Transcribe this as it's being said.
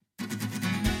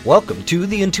Welcome to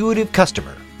The Intuitive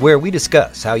Customer, where we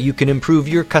discuss how you can improve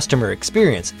your customer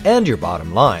experience and your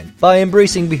bottom line by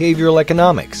embracing behavioral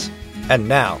economics. And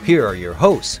now, here are your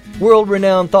hosts,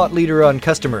 world-renowned thought leader on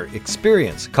customer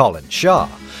experience, Colin Shaw,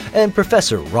 and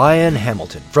Professor Ryan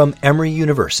Hamilton from Emory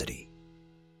University.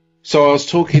 So I was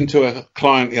talking to a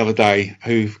client the other day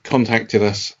who contacted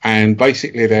us, and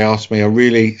basically they asked me a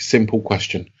really simple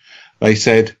question. They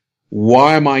said,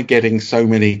 why am I getting so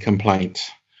many complaints?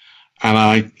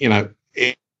 And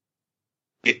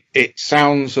it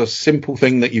sounds a simple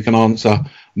thing that you can answer,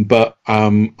 but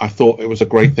I thought it was a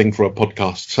great thing for a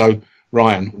podcast. So,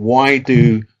 Ryan, why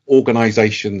do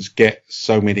organizations get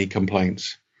so many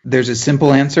complaints? There's a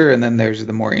simple answer, and then there's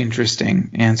the more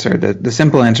interesting answer. The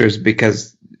simple answer is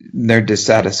because they're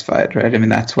dissatisfied, right? I mean,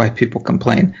 that's why people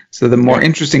complain. So the more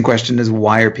interesting question is,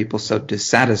 why are people so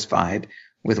dissatisfied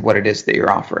with what it is that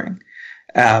you're offering?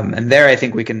 And there, I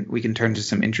think we can turn to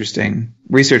some interesting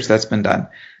research that's been done.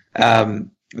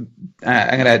 I'm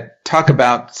going to talk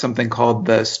about something called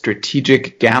the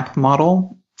strategic gap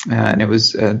model, and it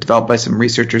was developed by some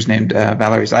researchers named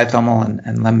Valerie Zeithaml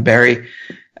and Lem Berry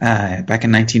back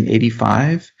in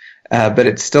 1985. But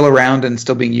it's still around and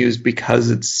still being used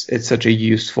because it's such a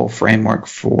useful framework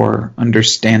for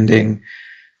understanding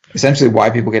essentially why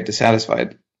people get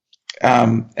dissatisfied.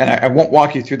 And I won't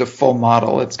walk you through the full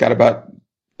model. It's got about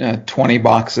 20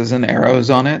 boxes and arrows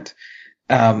on it.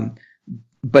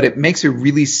 But it makes a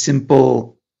really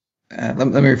simple, let me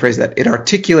rephrase that. It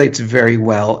articulates very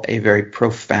well a very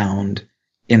profound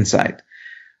insight.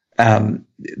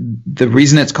 The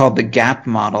reason it's called the gap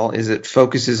model is it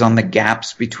focuses on the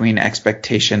gaps between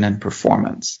expectation and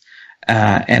performance.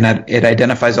 And it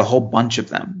identifies a whole bunch of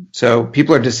them. So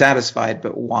people are dissatisfied,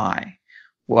 but why?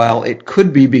 Well, it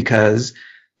could be because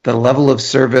the level of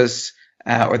service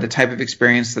or the type of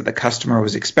experience that the customer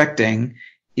was expecting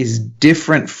is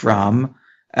different from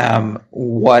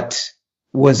what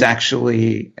was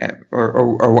actually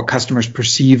or what customers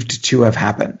perceived to have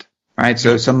happened. Right?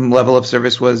 So some level of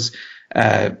service was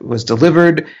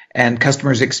delivered, and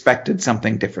customers expected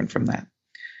something different from that.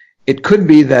 It could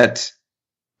be that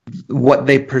what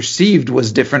they perceived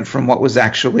was different from what was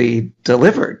actually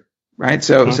delivered. Right?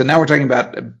 So now we're talking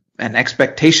about an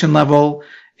expectation level,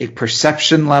 a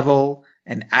perception level,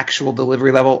 an actual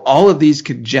delivery level. All of these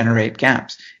could generate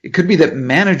gaps. It could be that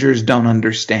managers don't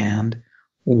understand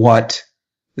what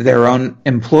their own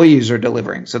employees are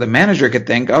delivering. So the manager could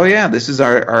think, oh yeah, this is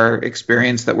our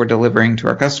experience that we're delivering to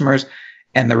our customers,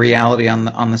 and the reality on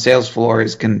the sales floor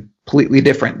is completely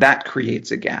different. That creates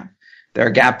a gap. There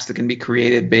are gaps that can be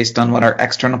created based on what our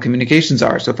external communications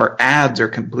are. So if our ads are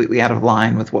completely out of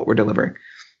line with what we're delivering.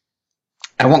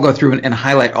 I won't go through and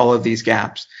highlight all of these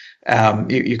gaps.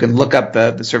 You can look up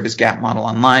the service gap model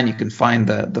online. You can find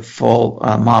the full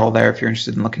model there if you're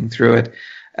interested in looking through it.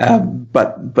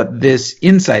 But this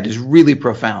insight is really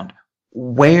profound.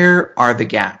 Where are the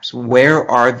gaps? Where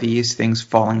are these things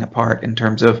falling apart in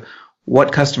terms of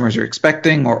what customers are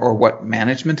expecting or what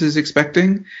management is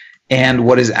expecting, and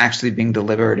what is actually being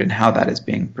delivered and how that is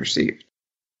being perceived?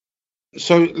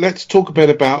 So let's talk a bit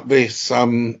about this,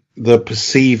 the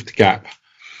perceived gap.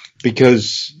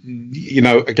 Because,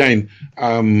 again,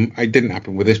 it didn't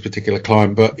happen with this particular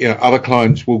client, but, other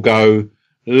clients will go,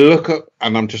 look at,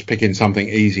 and I'm just picking something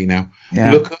easy now,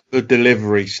 look at the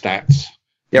delivery stats.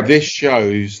 Yep. This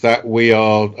shows that we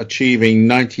are achieving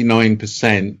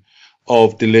 99%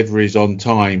 of deliveries on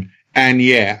time, and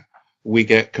yet we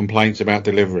get complaints about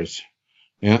deliveries.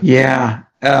 Yeah.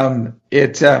 Yeah.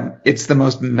 It's the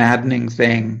most maddening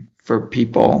thing for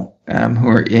people who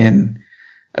are in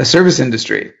a service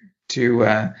industry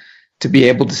to be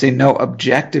able to say, no,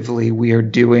 objectively, we are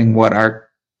doing what our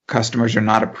customers are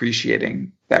not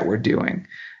appreciating that we're doing.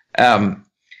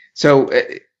 So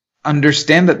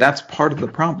understand that that's part of the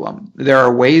problem. There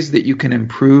are ways that you can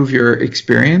improve your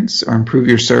experience or improve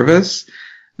your service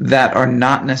that are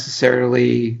not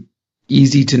necessarily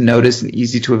easy to notice and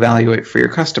easy to evaluate for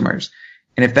your customers.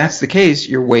 And if that's the case,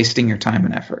 you're wasting your time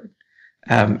and effort.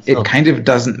 It kind of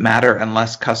doesn't matter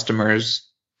unless customers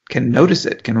can notice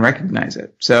it, can recognize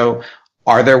it. So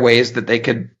are there ways that they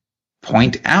could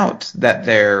point out that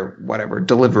their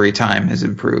delivery time has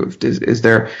improved? Is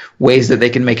there ways that they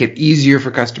can make it easier for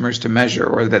customers to measure,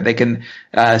 or that they can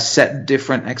set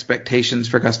different expectations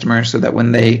for customers so that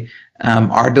when they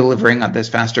are delivering at this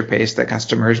faster pace, that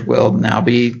customers will now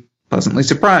be pleasantly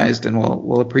surprised and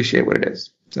will appreciate what it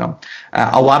is. So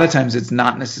a lot of times it's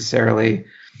not necessarily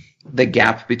the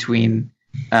gap between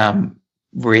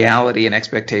reality and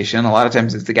expectation. A lot of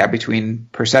times it's the gap between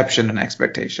perception and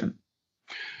expectation.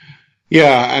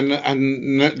 Yeah,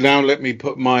 and now let me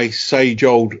put my sage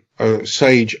old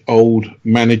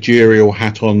managerial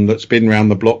hat on that's been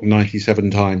round the block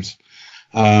 97 times,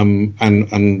 and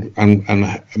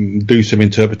do some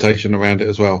interpretation around it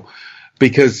as well,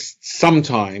 because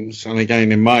sometimes, and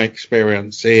again in my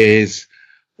experience, is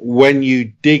when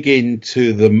you dig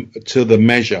into the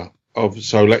measure of,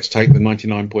 so let's take the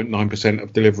 99.9%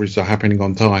 of deliveries are happening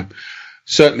on time.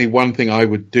 Certainly, one thing I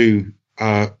would do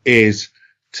is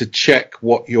to check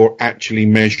what you're actually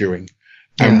measuring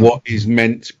and what is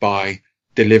meant by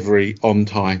delivery on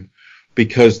time,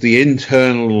 because the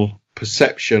internal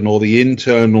perception or the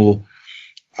internal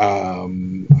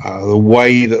the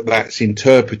way that that's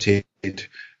interpreted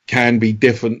can be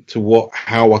different to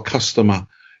how a customer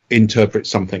interprets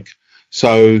something.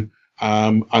 So I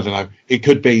don't know. It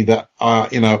could be that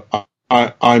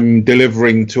I'm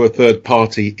delivering to a third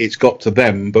party. It's got to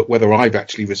them, but whether I've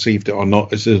actually received it or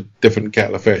not is a different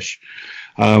kettle of fish.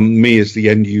 Me as the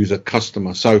end user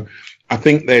customer. So I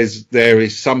think there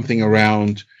is something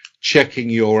around checking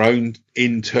your own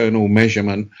internal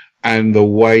measurement and the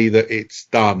way that it's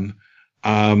done.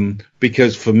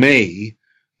 Because for me,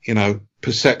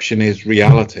 perception is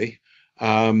reality.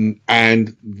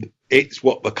 And it's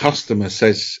what the customer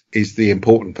says is the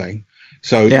important thing.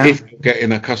 So if you're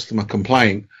getting a customer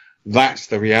complaint, that's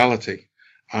the reality.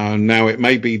 Now it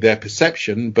may be their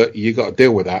perception, but you got to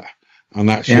deal with that. And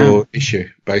that's your issue,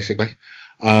 basically.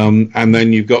 And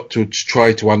then you've got to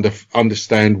try to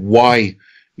understand why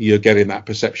you're getting that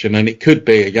perception. And it could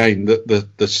be, again, that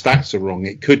the stats are wrong.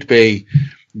 It could be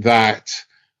that,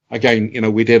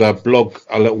 again, we did a blog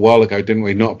a little while ago, didn't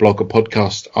we? Not a blog, a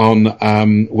podcast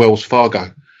on Wells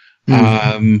Fargo.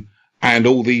 And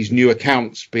all these new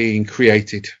accounts being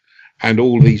created and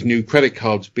all these new credit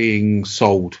cards being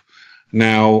sold.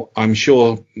 Now, I'm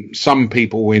sure some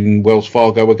people in Wells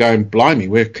Fargo were going, blimey,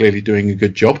 we're clearly doing a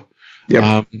good job.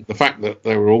 Yep. The fact that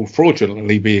they were all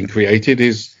fraudulently being created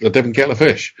is a different kettle of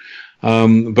fish.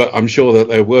 But I'm sure that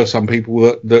there were some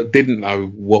people that didn't know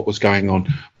what was going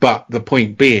on. But the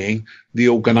point being, the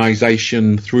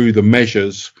organization through the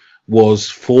measures was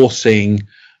forcing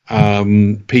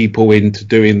people into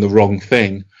doing the wrong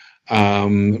thing.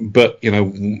 But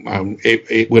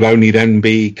it would only then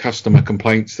be customer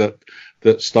complaints that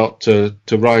start to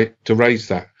raise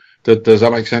that. Does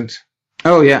that make sense?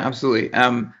 Oh yeah, absolutely.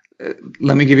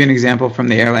 Let me give you an example from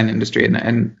the airline industry,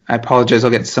 and I apologize,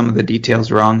 I'll get some of the details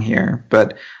wrong here,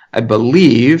 but I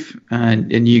believe,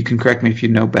 and you can correct me if you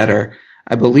know better,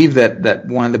 I believe that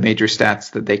one of the major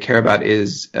stats that they care about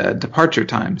is departure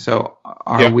time. So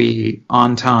are we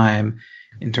on time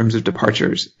in terms of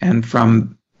departures? And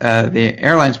from the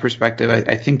airline's perspective,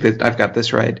 I think that I've got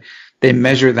this right. They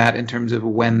measure that in terms of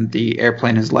when the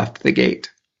airplane has left the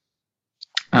gate.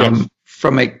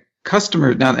 From a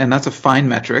customer, now, and that's a fine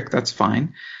metric, that's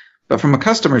fine. But from a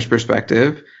customer's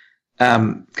perspective,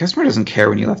 customer doesn't care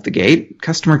when you left the gate.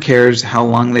 Customer cares how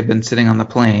long they've been sitting on the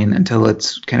plane until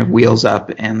it's kind of wheels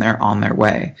up and they're on their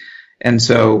way. And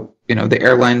so, the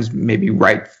airlines maybe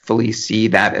rightfully see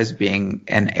that as being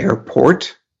an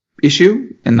airport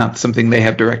issue and not something they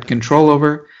have direct control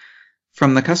over.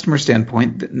 From the customer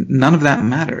standpoint, none of that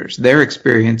matters. Their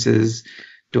experience is,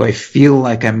 do I feel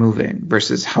like I'm moving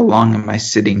versus how long am I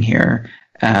sitting here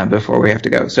before we have to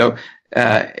go? So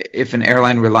if an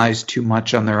airline relies too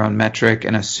much on their own metric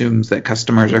and assumes that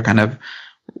customers are kind of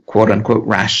quote unquote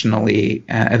rationally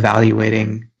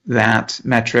evaluating that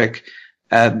metric,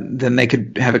 then they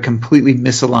could have a completely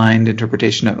misaligned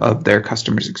interpretation of their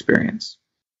customer's experience.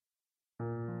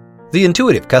 The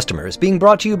Intuitive Customer is being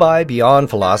brought to you by Beyond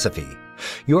Philosophy.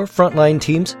 Your frontline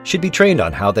teams should be trained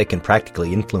on how they can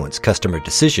practically influence customer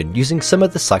decision using some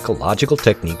of the psychological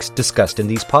techniques discussed in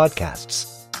these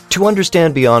podcasts. To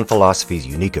understand Beyond Philosophy's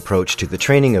unique approach to the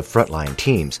training of frontline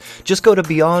teams, just go to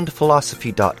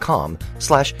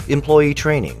beyondphilosophy.com/employee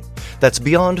training. That's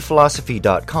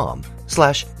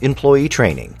beyondphilosophy.com/employee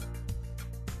training.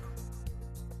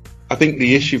 I think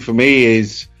the issue for me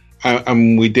is,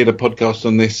 and we did a podcast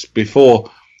on this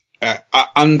before,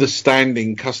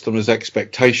 understanding customers'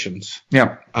 expectations.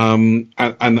 And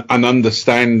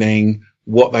understanding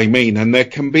what they mean. And there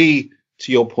can be,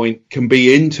 to your point,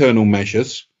 internal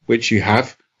measures, which you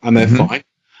have, and they're fine.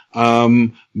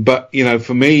 But,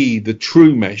 for me, the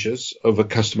true measures of a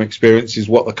customer experience is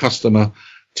what the customer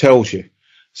tells you.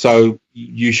 So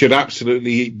you should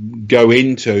absolutely go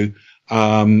into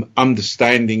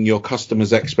understanding your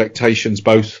customer's expectations,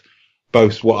 both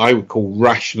what I would call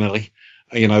rationally,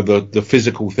 the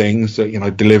physical things,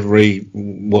 delivery,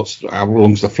 how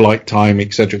long's the flight time,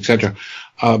 et cetera,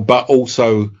 but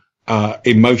also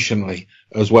emotionally,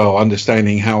 as well,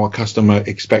 understanding how a customer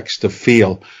expects to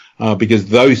feel, because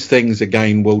those things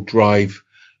again will drive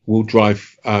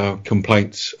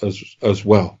complaints as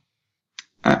well.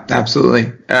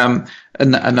 Absolutely.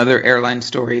 Another airline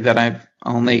story that I've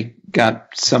only got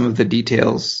some of the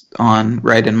details on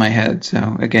right in my head.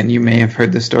 So again, you may have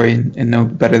heard the story and know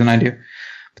better than I do.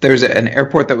 But there's an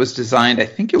airport that was designed, I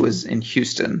think it was in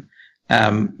Houston,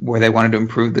 where they wanted to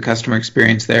improve the customer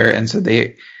experience there. And so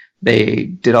they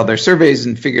did all their surveys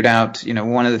and figured out,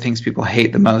 one of the things people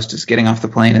hate the most is getting off the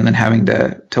plane and then having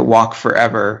to walk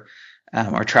forever,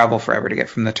 or travel forever to get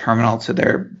from the terminal to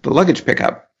the luggage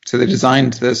pickup. So they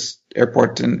designed this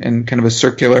airport in kind of a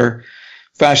circular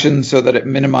fashion so that it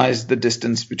minimized the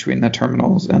distance between the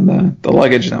terminals and the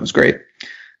luggage, and that was great.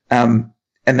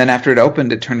 And then after it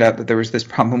opened, it turned out that there was this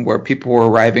problem where people were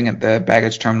arriving at the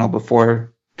baggage terminal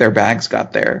before their bags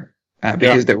got there,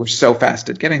 because they were so fast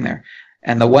at getting there.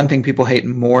 And the one thing people hate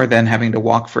more than having to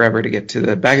walk forever to get to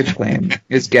the baggage claim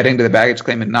is getting to the baggage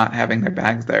claim and not having their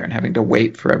bags there and having to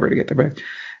wait forever to get their bags.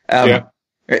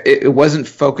 It wasn't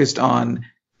focused on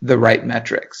the right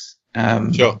metrics.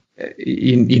 Sure.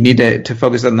 You need to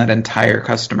focus on that entire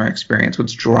customer experience,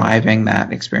 what's driving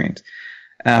that experience.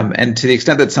 And to the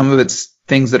extent that some of it's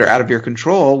things that are out of your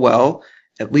control, well,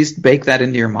 at least bake that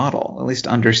into your model. At least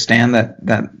understand that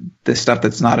the stuff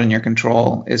that's not in your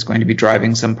control is going to be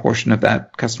driving some portion of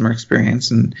that customer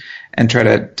experience, and try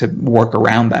to work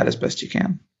around that as best you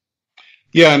can.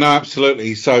 Yeah, no,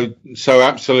 absolutely. So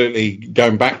absolutely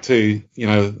going back to,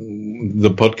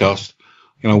 the podcast,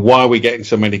 why are we getting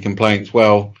so many complaints?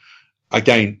 Well,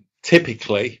 again,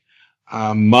 typically,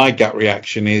 my gut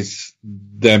reaction is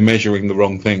they're measuring the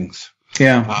wrong things.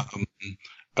 Yeah.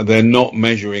 They're not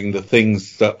measuring the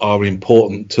things that are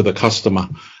important to the customer,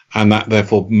 and that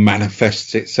therefore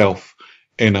manifests itself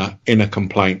in a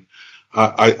complaint.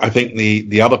 I think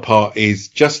the other part is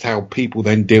just how people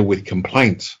then deal with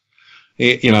complaints.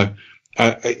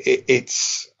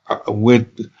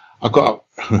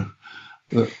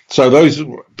 So those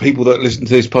people that listen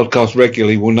to this podcast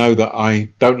regularly will know that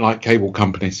I don't like cable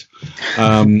companies,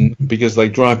 because they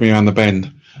drive me around the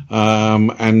bend.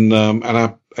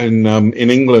 In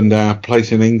England, our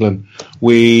place in England,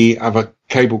 we have a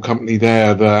cable company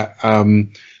there that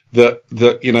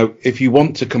if you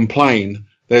want to complain,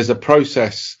 there's a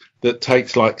process that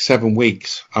takes like 7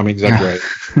 weeks. I'm exaggerating,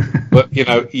 but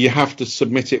you have to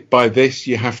submit it by this.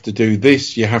 You have to do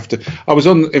this. You have to. I was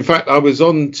on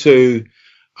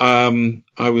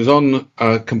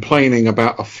complaining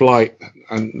about a flight,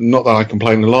 and not that I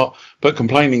complain a lot, but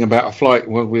complaining about a flight.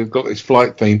 Well, we've got this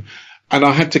flight theme, and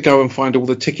I had to go and find all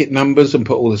the ticket numbers and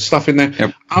put all the stuff in there.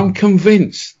 Yep. I'm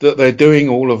convinced that they're doing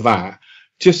all of that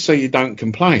just so you don't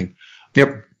complain.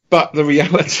 Yep. But the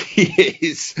reality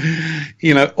is,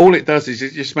 all it does is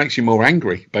it just makes you more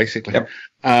angry, basically. Yep.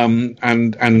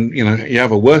 And you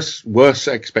have a worse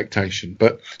expectation.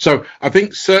 But so I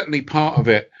think certainly part of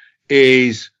it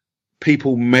is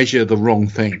people measure the wrong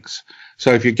things.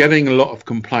 So if you're getting a lot of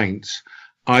complaints,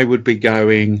 I would be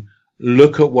going,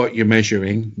 look at what you're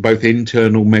measuring, both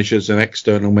internal measures and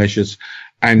external measures,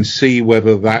 and see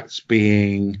whether that's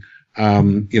being,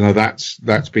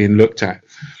 that's being looked at.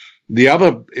 The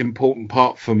other important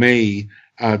part for me,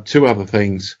 two other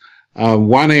things.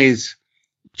 One is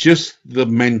just the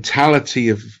mentality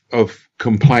of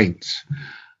complaints.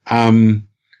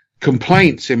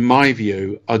 Complaints, in my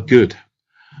view, are good.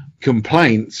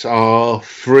 Complaints are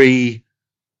free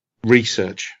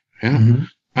research. Yeah. Mm-hmm.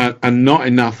 And not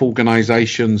enough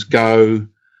organizations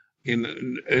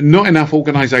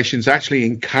actually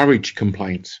encourage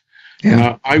complaints.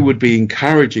 Yeah. I would be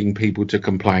encouraging people to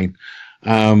complain.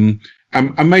 And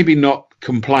maybe not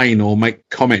complain or make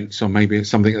comments, or maybe it's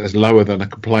something that's lower than a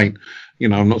complaint.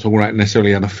 I'm not talking about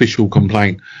necessarily an official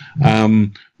complaint.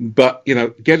 But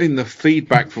getting the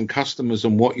feedback from customers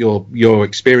on what your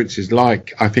experience is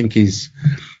like, I think is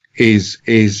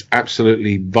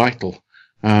absolutely vital.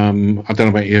 I don't know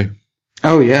about you.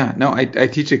 Oh yeah. No, I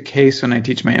teach a case when I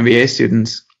teach my MBA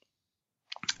students.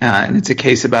 And it's a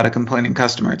case about a complaining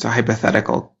customer. It's a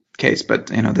hypothetical case, but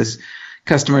this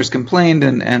customer's complained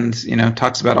and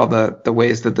talks about all the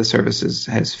ways that the service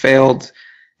has failed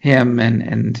him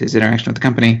and his interaction with the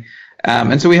company.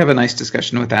 And so we have a nice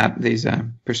discussion with these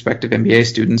prospective MBA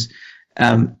students.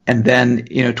 And then,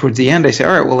 towards the end, I say,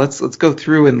 all right, well, let's go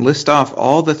through and list off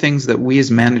all the things that we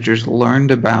as managers learned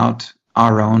about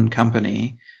our own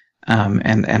company,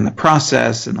 and the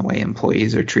process and the way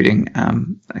employees are treating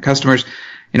customers.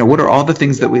 What are all the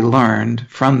things that we learned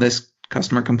from this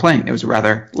customer complaint? It was a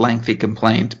rather lengthy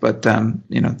complaint, but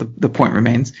the point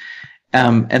remains.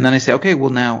 And then I say, okay,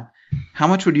 well now, how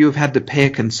much would you have had to pay a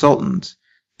consultant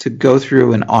to go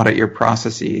through and audit your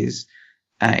processes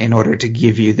in order to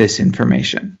give you this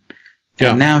information.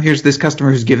 Yeah. And now here's this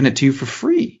customer who's given it to you for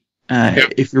free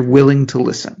if you're willing to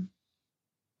listen.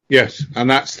 Yes, and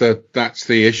that's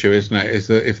the issue, isn't it? Is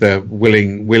that if they're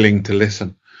willing to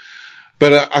listen.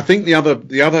 But I think the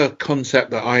other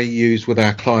concept that I use with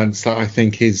our clients that I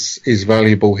think is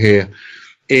valuable here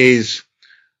is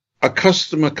a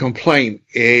customer complaint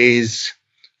is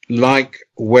like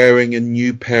wearing a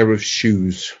new pair of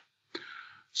shoes.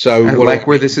 So I like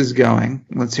where this is going.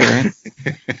 Let's hear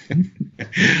it.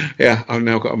 Yeah, I've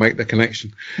now got to make the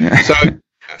connection. Yeah. So,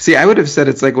 see, I would have said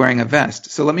it's like wearing a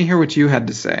vest. So let me hear what you had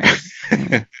to say.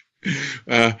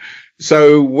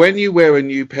 So when you wear a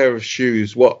new pair of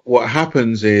shoes, what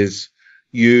happens is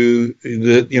the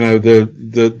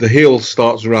heel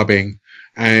starts rubbing,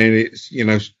 and it's,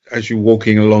 as you're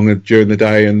walking along during the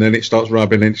day, and then it starts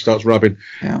rubbing and it starts rubbing,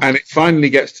 and it finally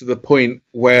gets to the point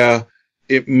where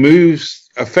it moves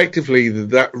effectively.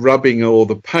 That rubbing or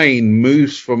the pain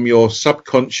moves from your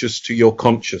subconscious to your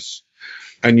conscious,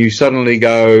 and you suddenly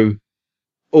go,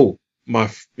 "Oh,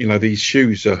 these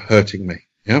shoes are hurting me."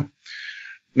 Yeah.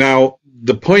 Now,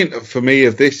 the point for me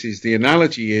of this is the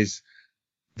analogy is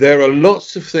there are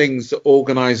lots of things that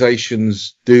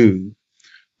organizations do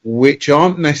which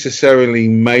aren't necessarily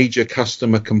major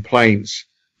customer complaints,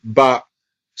 but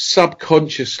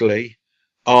subconsciously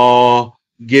are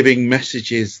giving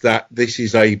messages that this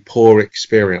is a poor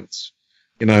experience.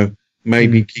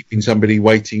 Maybe keeping somebody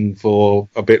waiting for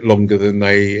a bit longer than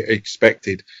they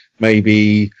expected,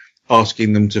 maybe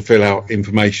asking them to fill out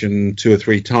information 2 or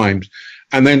 3 times.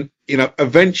 And then,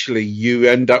 eventually you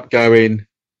end up going,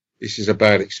 this is a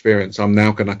bad experience. I'm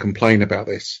now going to complain about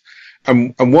this.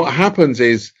 And what happens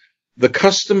is the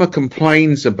customer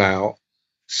complains about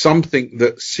something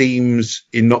that seems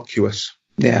innocuous.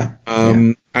 Yeah.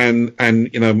 And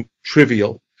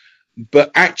trivial.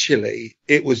 But actually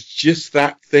it was just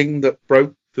that thing that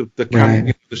broke the camel,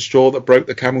 right. The straw that broke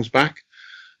the camel's back.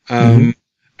 And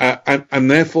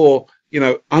therefore,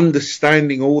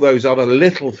 understanding all those other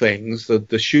little things,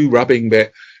 the shoe rubbing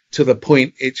bit, to the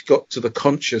point it's got to the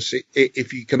conscious.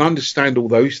 If you can understand all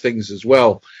those things as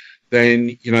well,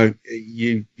 then,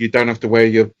 you don't have to wear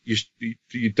you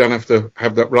don't have to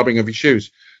have that rubbing of your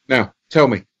shoes. Now, tell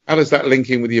me, how does that link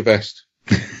in with your vest?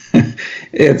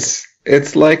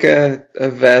 It's like a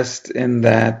vest in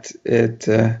that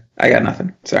I got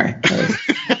nothing. Sorry.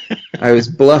 I was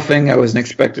bluffing. I wasn't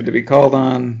expected to be called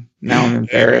on. Now I'm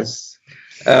embarrassed.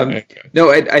 No,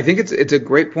 I think it's a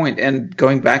great point. And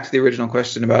going back to the original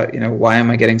question about, why am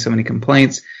I getting so many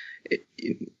complaints?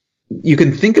 You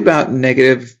can think about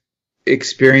negative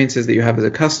experiences that you have as a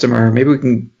customer. Maybe we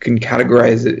can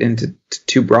categorize it into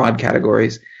 2 broad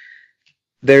categories.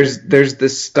 There's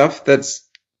this stuff that's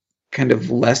kind of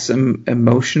less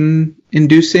emotion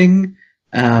inducing,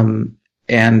 and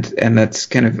that's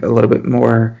kind of a little bit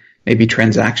more maybe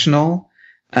transactional.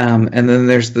 And then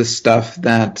there's the stuff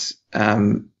that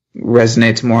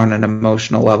resonates more on an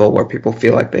emotional level where people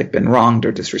feel like they've been wronged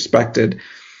or disrespected.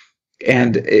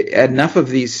 And enough of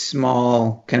these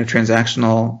small kind of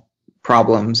transactional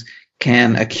problems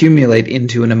can accumulate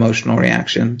into an emotional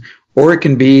reaction, or it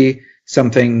can be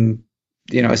something,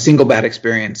 a single bad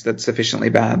experience that's sufficiently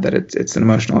bad that it's an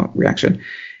emotional reaction.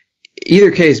 Either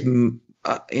case, in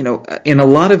a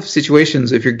lot of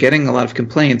situations, if you're getting a lot of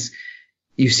complaints,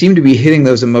 you seem to be hitting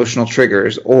those emotional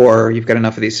triggers, or you've got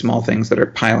enough of these small things that are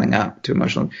piling up to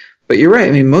emotional. But you're right.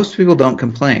 I mean, most people don't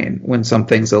complain when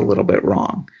something's a little bit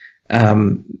wrong.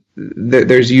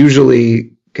 There's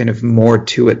usually kind of more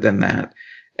to it than that.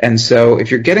 And so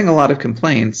if you're getting a lot of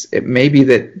complaints, it may be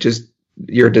that just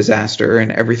you're a disaster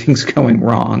and everything's going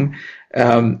wrong.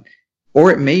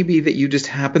 Or it may be that you just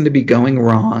happen to be going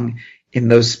wrong in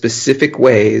those specific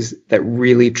ways that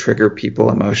really trigger people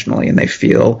emotionally, and they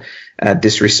feel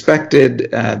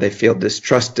disrespected, they feel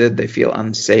distrusted, they feel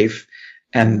unsafe,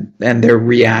 and they're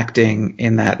reacting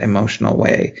in that emotional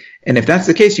way. And if that's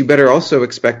the case, you better also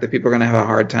expect that people are going to have a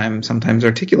hard time sometimes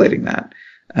articulating that.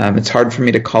 It's hard for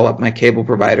me to call up my cable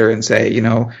provider and say,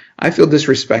 I feel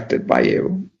disrespected by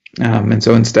you. And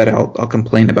so instead I'll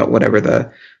complain about whatever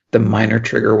the minor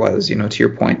trigger was, to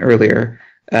your point earlier,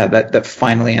 that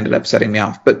finally ended up setting me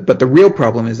off. But the real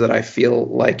problem is that I feel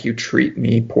like you treat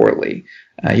me poorly.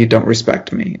 You don't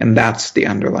respect me. And that's the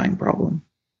underlying problem.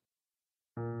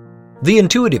 The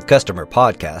Intuitive Customer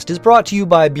Podcast is brought to you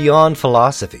by Beyond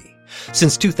Philosophy.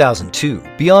 Since 2002,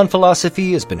 Beyond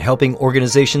Philosophy has been helping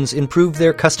organizations improve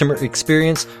their customer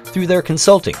experience through their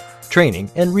consulting, training,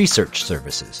 and research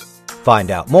services.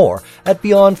 Find out more at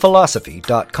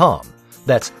beyondphilosophy.com.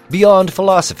 That's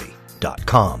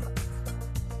beyondphilosophy.com.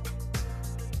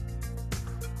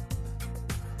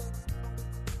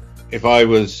 if I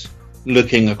was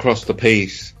looking across the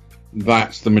piece,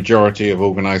 that's the majority of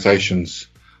organizations.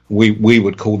 We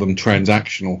would call them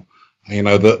transactional.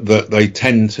 That they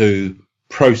tend to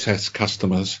process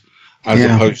customers as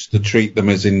opposed to treat them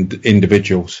as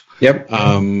individuals. Yep.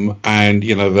 And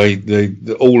they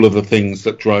all of the things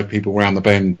that drive people around the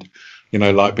bend,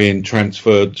 like being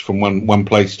transferred from one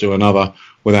place to another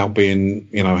without being,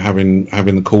 having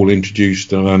the call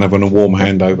introduced and having a warm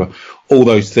handover. All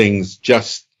those things,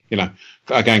 just,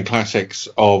 again, classics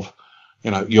of,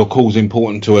 your call's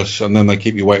important to us, and then they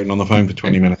keep you waiting on the phone for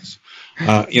 20 minutes.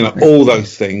 All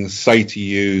those things say to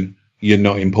you, you're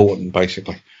not important,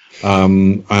 basically.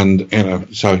 So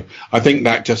I think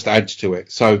that just adds to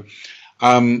it. So,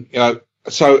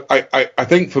 so I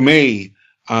think for me,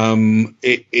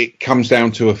 it comes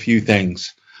down to a few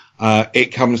things.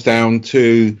 It comes down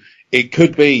to, it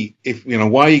could be,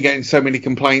 why are you getting so many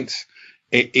complaints?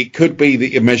 It could be that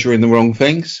you're measuring the wrong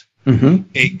things. Mm-hmm.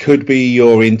 It could be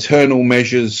your internal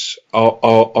measures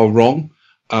are wrong,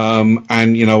 and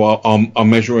are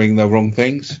measuring the wrong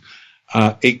things.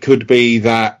 It could be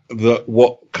that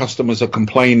what customers are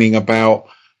complaining about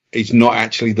is not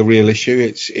actually the real issue.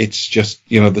 It's just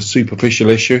the superficial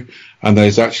issue, and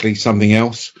there's actually something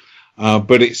else.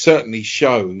 But it certainly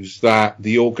shows that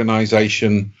the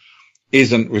organisation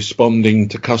isn't responding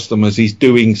to customers. He's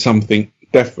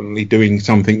definitely doing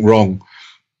something wrong.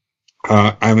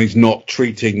 And he's not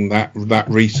treating that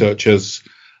research as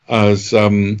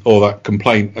or that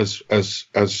complaint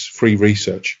as free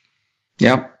research.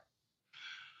 Yep.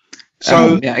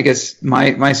 So I guess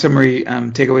my summary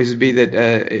takeaways would be that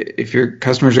if your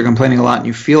customers are complaining a lot and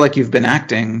you feel like you've been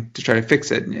acting to try to fix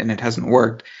it and it hasn't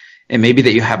worked, it may be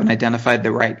that you haven't identified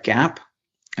the right gap.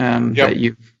 That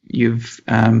you've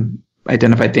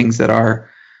identified things that are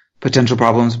potential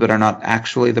problems but are not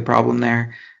actually the problem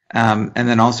there. And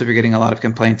then also, if you're getting a lot of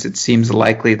complaints, it seems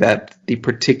likely that the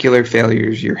particular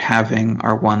failures you're having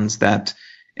are ones that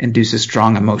induce a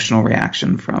strong emotional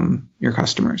reaction from your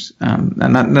customers. And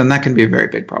that can be a very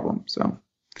big problem. So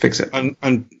fix it.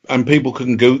 And people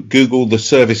can Google the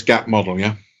service gap model,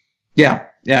 yeah? Yeah.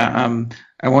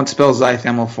 I won't spell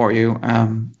Zythaml for you.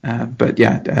 But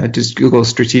just Google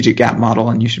strategic gap model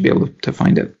and you should be able to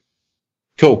find it.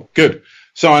 Cool. Good.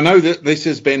 So I know that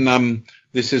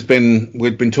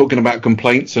we've been talking about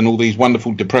complaints and all these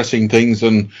wonderful depressing things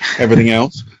and everything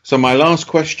else. So my last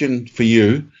question for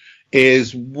you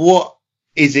is, what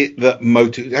is it that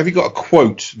have you got a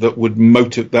quote that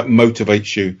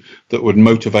motivates you, that would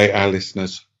motivate our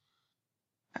listeners?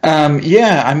 I'm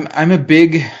a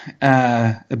big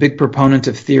proponent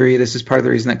of theory. This is part of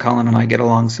the reason that Colin and I get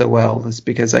along so well, is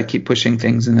because I keep pushing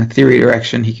things in a theory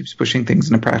direction. He keeps pushing things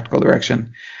in a practical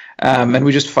direction. And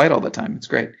we just fight all the time. It's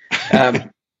great.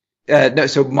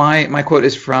 So my quote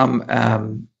is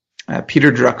from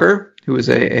Peter Drucker, who is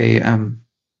a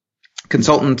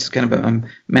consultant, kind of a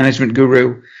management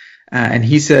guru. And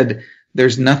he said,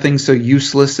 "There's nothing so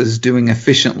useless as doing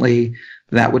efficiently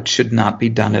that which should not be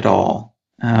done at all."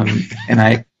 And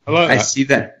I see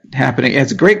that happening.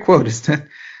 It's a great quote.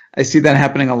 I see that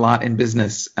happening a lot in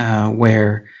business,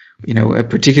 where,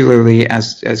 particularly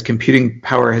as computing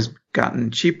power has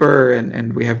gotten cheaper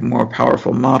and we have more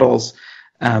powerful models,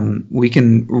 we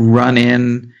can run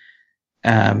in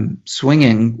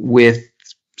swinging with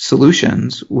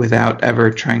solutions without ever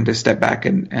trying to step back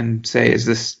and say, is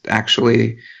this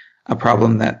actually a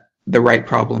problem that the right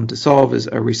problem to solve?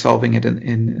 Are we solving it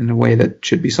in a way that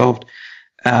should be solved?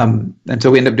 And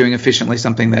so we end up doing efficiently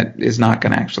something that is not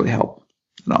going to actually help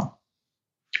at all.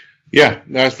 Yeah,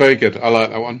 that's very good. I like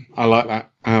that one. I like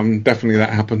that. Definitely that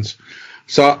happens.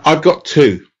 So I've got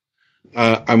two,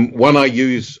 and one I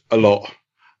use a lot,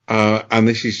 and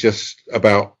this is just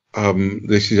about, I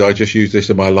just use this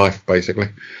in my life, basically.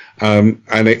 And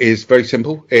it is very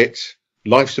simple. It's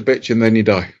life's a bitch and then you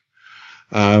die.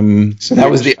 So that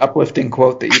was the uplifting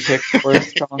quote that you picked for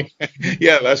us, Colin?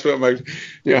 Yeah, that's what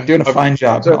You're doing a fine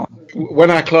job, Colin. When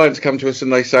our clients come to us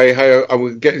and they say, "Hey,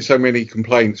 I'm getting so many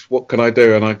complaints, what can I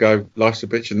do?" And I go, "Life's a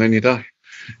bitch and then you die."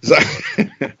 So,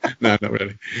 no, not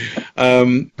really.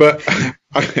 But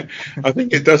I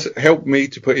think it does help me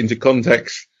to put into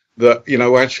context that,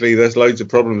 actually there's loads of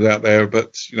problems out there,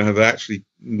 but, they're actually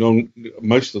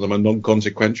most of them are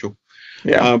non-consequential.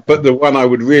 Yeah. But the one I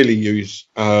would really use,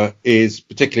 is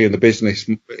particularly in the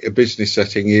business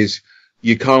setting, is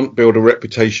you can't build a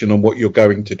reputation on what you're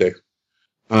going to do.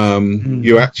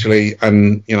 You actually,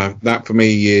 and, that for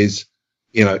me is,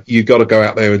 you've got to go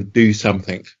out there and do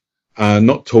something.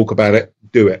 Not talk about it,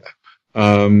 do it.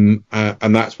 And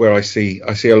that's where I see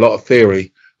a lot of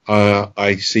theory.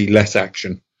 I see less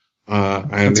action.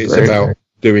 And that's it's great.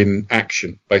 doing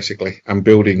action, basically, and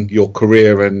building your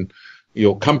career and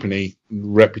your company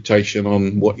reputation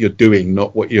on what you're doing,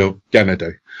 not what you're going to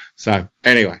do. So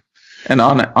anyway. And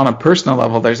on a personal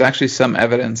level, there's actually some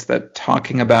evidence that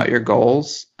talking about your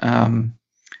goals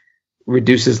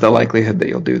reduces the likelihood that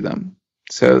you'll do them.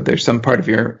 So there's some part of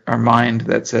our mind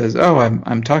that says, oh,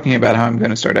 I'm talking about how I'm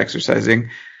going to start exercising.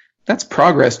 That's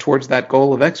progress towards that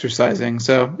goal of exercising.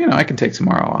 So, I can take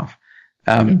tomorrow off.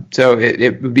 So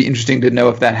it would be interesting to know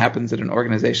if that happens at an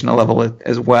organizational level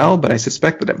as well, but I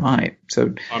suspect that it might.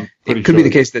 So it could be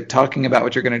the case that talking about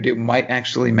what you're going to do might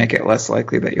actually make it less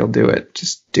likely that you'll do it.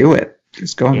 Just do it.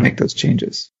 Just go and make those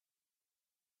changes.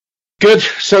 Good.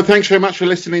 So thanks very much for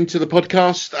listening to the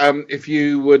podcast. If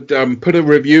you would put a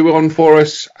review on for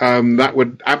us, that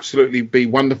would absolutely be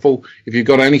wonderful. If you've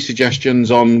got any suggestions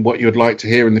on what you'd like to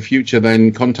hear in the future,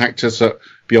 then contact us at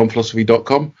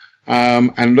beyondphilosophy.com.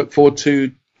 And look forward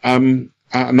to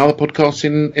another podcast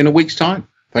in a week's time.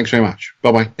 Thanks very much.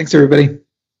 Bye-bye. Thanks, everybody.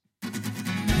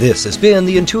 This has been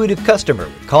The Intuitive Customer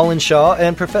with Colin Shaw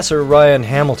and Professor Ryan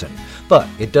Hamilton. But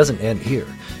it doesn't end here.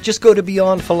 Just go to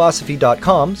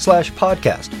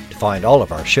beyondphilosophy.com/podcast to find all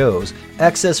of our shows,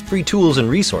 access free tools and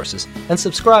resources, and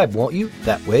subscribe, won't you?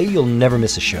 That way you'll never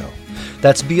miss a show.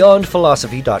 That's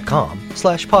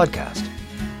beyondphilosophy.com/podcast.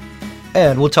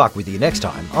 And we'll talk with you next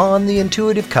time on The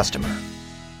Intuitive Customer.